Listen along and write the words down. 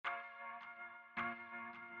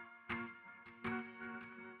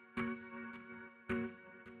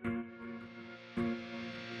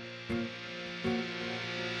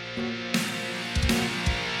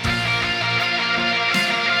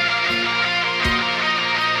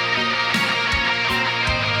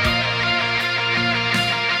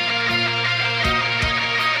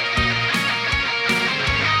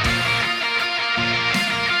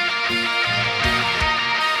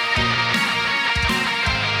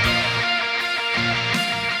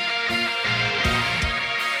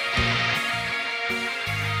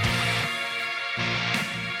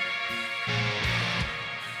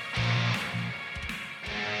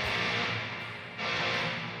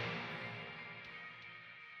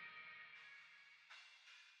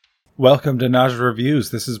Welcome to Nausea Reviews.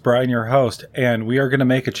 This is Brian, your host, and we are going to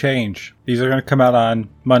make a change. These are going to come out on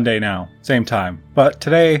Monday now, same time. But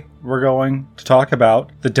today, we're going to talk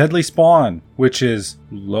about The Deadly Spawn, which is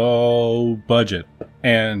low budget.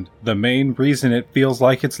 And the main reason it feels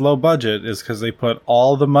like it's low budget is because they put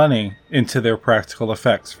all the money into their practical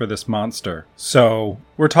effects for this monster. So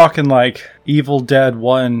we're talking like Evil Dead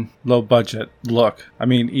 1 low budget look. I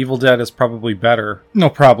mean, Evil Dead is probably better. No,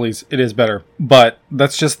 probablys, it is better. But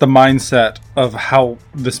that's just the mindset of how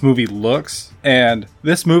this movie looks. And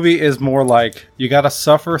this movie is more like you gotta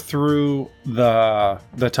suffer through the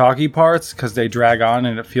talky parts because they drag on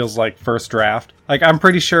and it feels like first draft. Like, I'm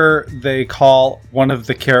pretty sure they call one of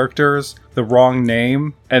the characters the wrong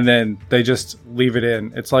name and then they just leave it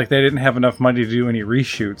in. It's like they didn't have enough money to do any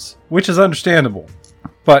reshoots, which is understandable.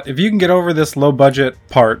 But if you can get over this low budget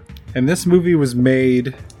part, and this movie was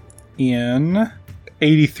made in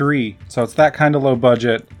 83, so it's that kind of low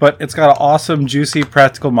budget, but it's got an awesome, juicy,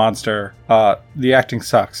 practical monster. The acting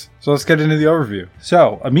sucks. So let's get into the overview.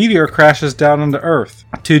 So, a meteor crashes down onto Earth.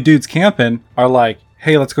 Two dudes camping are like,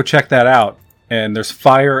 hey, let's go check that out. And there's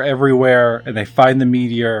fire everywhere, and they find the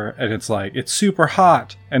meteor, and it's like, it's super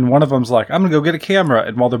hot. And one of them's like, I'm gonna go get a camera.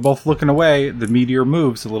 And while they're both looking away, the meteor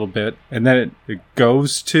moves a little bit, and then it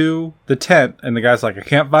goes to the tent, and the guy's like, I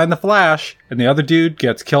can't find the flash. And the other dude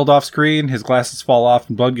gets killed off screen, his glasses fall off,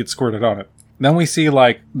 and blood gets squirted on it. Then we see,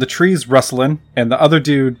 like, the trees rustling, and the other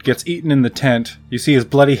dude gets eaten in the tent. You see his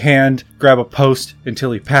bloody hand grab a post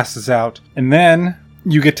until he passes out. And then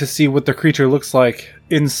you get to see what the creature looks like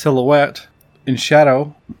in silhouette. In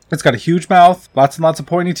shadow. It's got a huge mouth, lots and lots of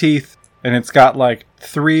pointy teeth, and it's got like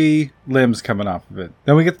 3 limbs coming off of it.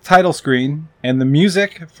 Then we get the title screen, and the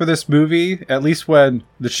music for this movie, at least when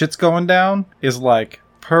the shit's going down, is like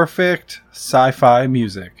perfect sci-fi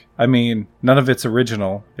music. I mean, none of it's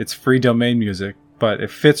original. It's free domain music, but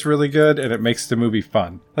it fits really good and it makes the movie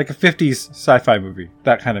fun. Like a 50s sci-fi movie,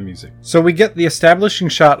 that kind of music. So we get the establishing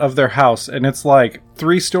shot of their house, and it's like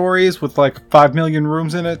 3 stories with like 5 million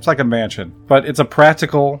rooms in it. It's like a mansion, but it's a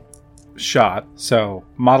practical shot. So,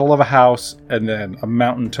 model of a house and then a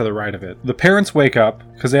mountain to the right of it. The parents wake up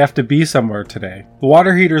because they have to be somewhere today. The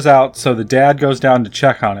water heater's out, so the dad goes down to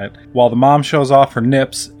check on it while the mom shows off her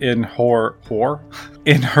nips in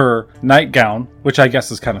in her nightgown, which I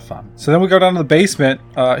guess is kind of fun. So then we go down to the basement.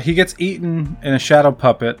 He gets eaten in a shadow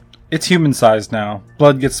puppet. It's human-sized now.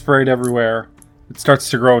 Blood gets sprayed everywhere. It starts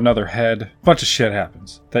to grow another head. A bunch of shit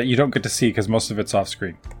happens that you don't get to see because most of it's off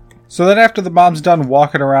screen. So then after the mom's done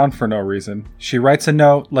walking around for no reason, she writes a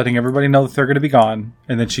note letting everybody know that they're going to be gone,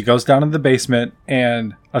 and then she goes down in the basement,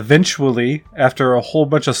 and eventually, after a whole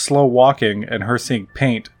bunch of slow walking and her seeing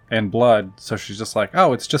paint and blood, so she's just like,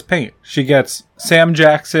 oh, it's just paint. She gets Sam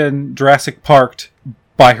Jackson Jurassic Parked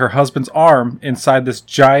by her husband's arm inside this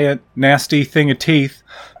giant, nasty thing of teeth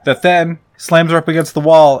that then slams her up against the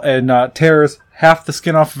wall and tears half the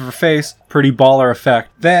skin off of her face. Pretty baller effect.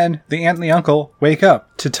 Then the aunt and the uncle wake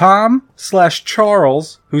up to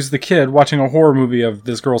Tom/Charles, who's the kid watching a horror movie of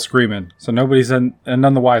this girl screaming. So nobody's none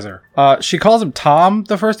the wiser. She calls him Tom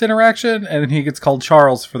the first interaction, and then he gets called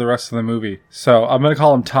Charles for the rest of the movie. So I'm going to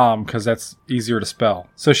call him Tom because that's easier to spell.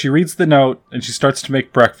 So she reads the note and she starts to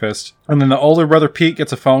make breakfast. And then the older brother Pete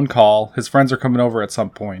gets a phone call. His friends are coming over at some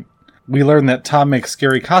point. We learn that Tom makes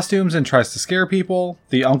scary costumes and tries to scare people.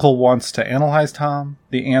 The uncle wants to analyze Tom.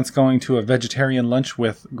 The aunt's going to a vegetarian lunch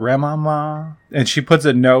with Grandmama. And she puts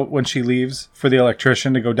a note when she leaves for the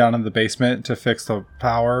electrician to go down in the basement to fix the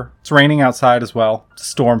power. It's raining outside as well. It's a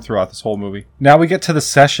storm throughout this whole movie. Now we get to the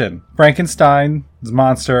session. Frankenstein's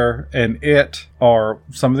monster and it are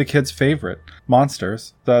some of the kids' favorite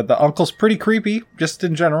monsters. The uncle's pretty creepy, just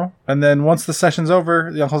in general. And then once the session's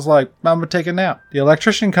over, the uncle's like, I'm gonna take a nap. The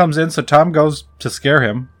electrician comes in, so Tom goes to scare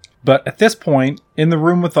him. But at this point, in the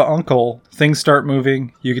room with the uncle, things start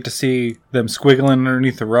moving. You get to see them squiggling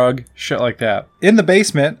underneath the rug, shit like that. In the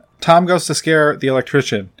basement, Tom goes to scare the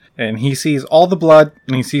electrician. And he sees all the blood,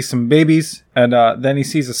 and he sees some babies, and then he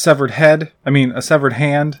sees a severed hand,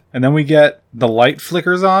 and then we get the light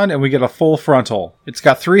flickers on, and we get a full frontal. It's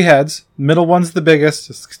got 3 heads, middle one's the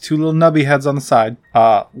biggest, it's 2 little nubby heads on the side,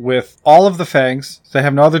 with all of the fangs. They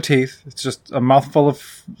have no other teeth, it's just a mouthful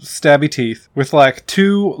of stabby teeth, with like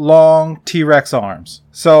 2 long T-Rex arms.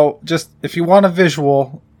 So, just, if you want a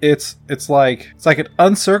visual, It's like an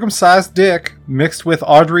uncircumcised dick mixed with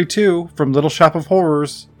Audrey 2 from Little Shop of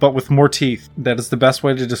Horrors, but with more teeth. That is the best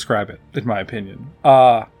way to describe it, in my opinion.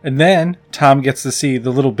 And then Tom gets to see the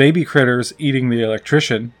little baby critters eating the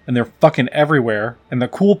electrician, and they're fucking everywhere. And the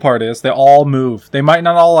cool part is they all move. They might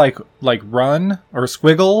not all like run or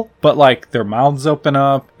squiggle, but like their mouths open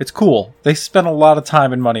up. It's cool. They spent a lot of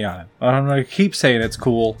time and money on it. I'm gonna keep saying it's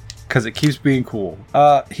cool, because it keeps being cool.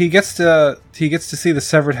 He gets to see the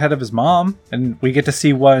severed head of his mom, and we get to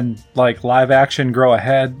see one like live action grow a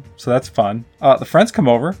head, so that's fun. The friends come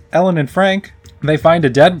over, Ellen and Frank. They found a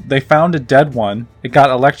dead one. It got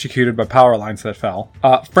electrocuted by power lines that fell.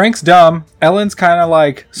 Frank's dumb. Ellen's kind of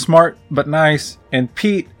like smart but nice. And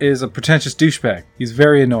Pete is a pretentious douchebag. He's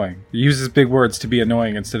very annoying. He uses big words to be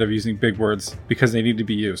annoying instead of using big words because they need to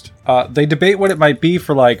be used. They debate what it might be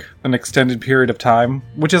for like an extended period of time,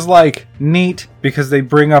 which is like neat because they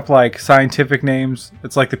bring up like scientific names.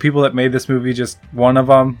 It's like the people that made this movie, just one of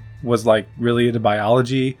them was like really into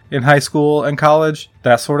biology in high school and college,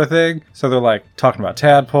 that sort of thing. So they're like talking about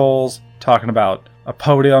tadpoles, talking about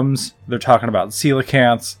apodiums, they're talking about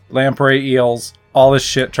coelacanths, lamprey eels, all this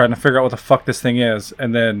shit, trying to figure out what the fuck this thing is.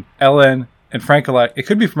 And then Ellen and Frank are like, it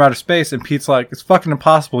could be from outer space. And Pete's like, it's fucking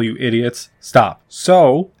impossible, you idiots. Stop.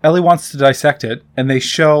 So Ellie wants to dissect it, and they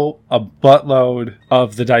show a buttload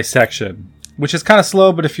of the dissection, which is kind of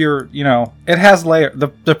slow, but if you're, it has layers.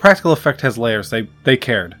 The practical effect has layers. They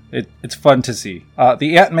cared. It's fun to see.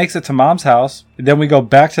 The aunt makes it to Mom's house. Then we go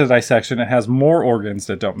back to the dissection. It has more organs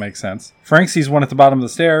that don't make sense. Frank sees one at the bottom of the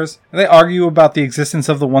stairs. And they argue about the existence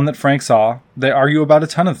of the one that Frank saw. They argue about a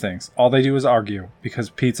ton of things. All they do is argue because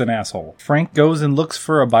Pete's an asshole. Frank goes and looks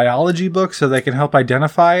for a biology book so they can help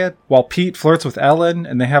identify it, while Pete flirts with Ellen,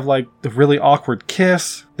 and they have like the really awkward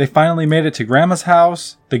kiss. They finally made it to Grandma's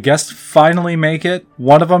house. The guests finally make it.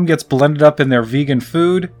 One of them gets blended up in their vegan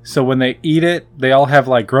food, so when they eat it, they all have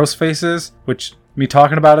like gross faces, which me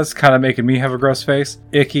talking about it's kind of making me have a gross face.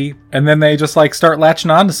 Icky. And then they just like start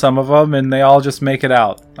latching on to some of them, and they all just make it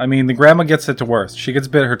out. I mean, the grandma gets it to worst. She gets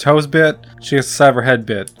bit, her toes bit. She gets the side of her head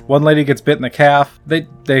bit. One lady gets bit in the calf. They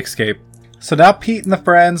escape. So now Pete and the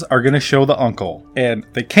friends are going to show the uncle. And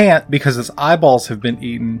they can't because his eyeballs have been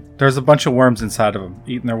eaten. There's a bunch of worms inside of him,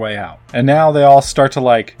 eating their way out. And now they all start to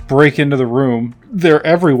like break into the room. They're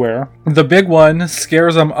everywhere. The big one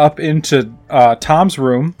scares them up into Tom's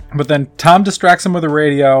room. But then Tom distracts him with a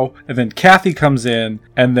radio. And then Kathy comes in.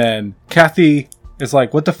 And then Kathy is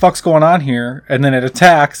like, what the fuck's going on here? And then it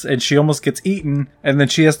attacks, and she almost gets eaten. And then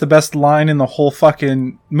she has the best line in the whole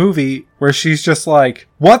fucking movie, where she's just like,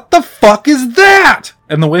 what the fuck is that?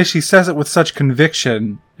 And the way she says it with such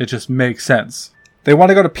conviction, it just makes sense. They want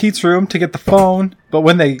to go to Pete's room to get the phone, but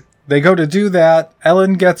when they go to do that,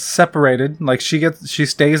 Ellen gets separated. Like she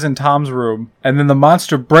stays in Tom's room, and then the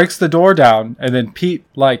monster breaks the door down, and then Pete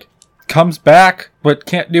like comes back but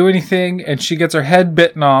can't do anything, and she gets her head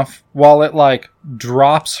bitten off while it like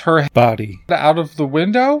drops her body out of the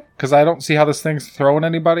window, because I don't see how this thing's throwing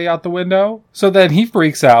anybody out the window. So then he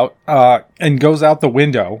freaks out and goes out the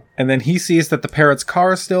window, and then he sees that the parrot's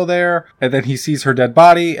car is still there, and then he sees her dead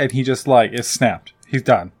body, and he just like is snapped. He's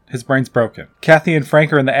done. His brain's broken. Kathy and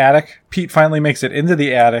Frank are in the attic. Pete finally makes it into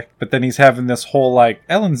the attic, but then he's having this whole like,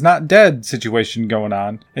 Ellen's not dead situation going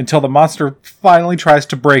on until the monster finally tries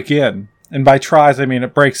to break in. And by tries, I mean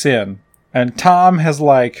it breaks in. And Tom has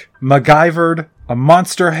like MacGyvered a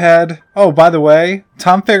monster head. Oh, by the way,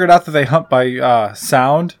 Tom figured out that they hunt by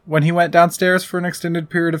sound when he went downstairs for an extended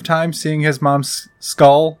period of time, seeing his mom's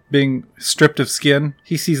skull being stripped of skin.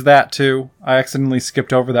 He sees that too. I accidentally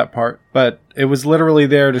skipped over that part. But it was literally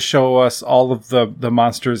there to show us all of the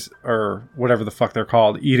monsters, or whatever the fuck they're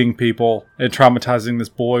called, eating people and traumatizing this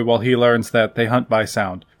boy while he learns that they hunt by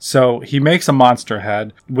sound. So he makes a monster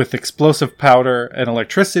head with explosive powder and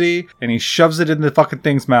electricity, and he shoves it in the fucking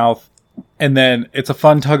thing's mouth. And then it's a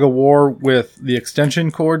fun tug of war with the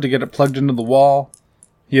extension cord to get it plugged into the wall.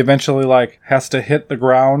 He eventually like has to hit the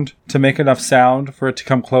ground to make enough sound for it to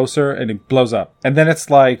come closer, and it blows up. And then it's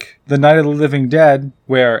like the Night of the Living Dead,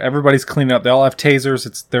 where everybody's cleaning up. They all have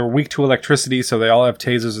tasers. They're weak to electricity, so they all have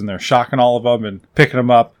tasers, and they're shocking all of them and picking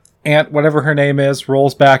them up. Aunt, whatever her name is,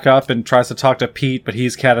 rolls back up and tries to talk to Pete, but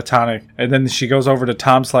he's catatonic. And then she goes over to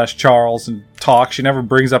Tom/Charles and talks. She never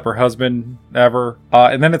brings up her husband, ever.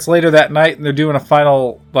 And then it's later that night, and they're doing a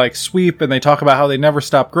final, like, sweep, and they talk about how they never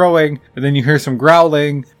stop growing. And then you hear some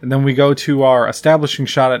growling, and then we go to our establishing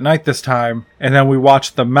shot at night this time, and then we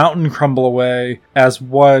watch the mountain crumble away as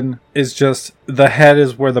one is just, the head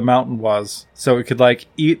is where the mountain was. So it could, like,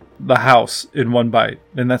 eat the house in one bite.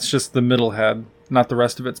 And that's just the middle head, not the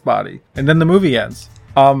rest of its body. And then the movie ends.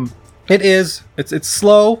 It is. It's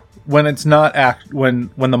slow when it's not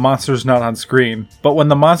when the monster's not on screen. But when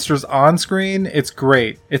the monster's on screen, it's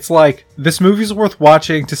great. It's like this movie's worth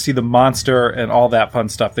watching to see the monster and all that fun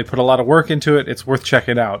stuff. They put a lot of work into it. It's worth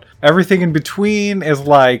checking out. Everything in between is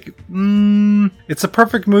like, it's a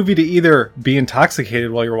perfect movie to either be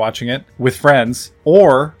intoxicated while you're watching it with friends,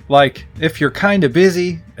 or like if you're kind of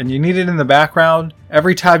busy and you need it in the background.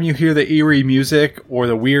 Every time you hear the eerie music or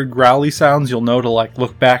the weird growly sounds, you'll know to like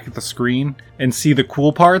look back at the screen and see the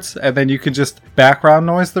cool parts, and then you can just background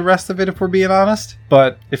noise the rest of it if we're being honest.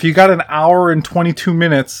 But if you got an hour and 22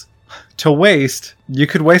 minutes to waste, you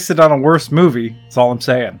could waste it on a worse movie. That's all I'm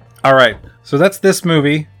saying. All right, so that's this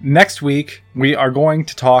movie. Next week, we are going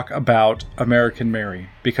to talk about American Mary,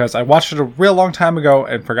 because I watched it a real long time ago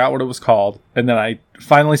and forgot what it was called. And then I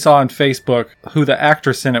finally saw on Facebook who the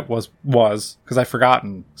actress in it was because I'd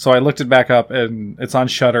forgotten. So I looked it back up and it's on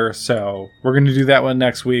Shudder. So we're going to do that one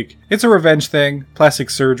next week. It's a revenge thing. Plastic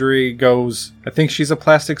surgery goes, I think she's a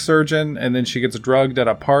plastic surgeon, and then she gets drugged at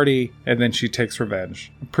a party and then she takes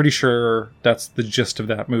revenge. I'm pretty sure that's the gist of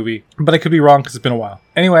that movie, but I could be wrong because it's been a while.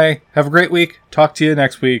 Anyway, have a great week. Talk to you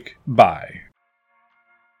next week. Bye.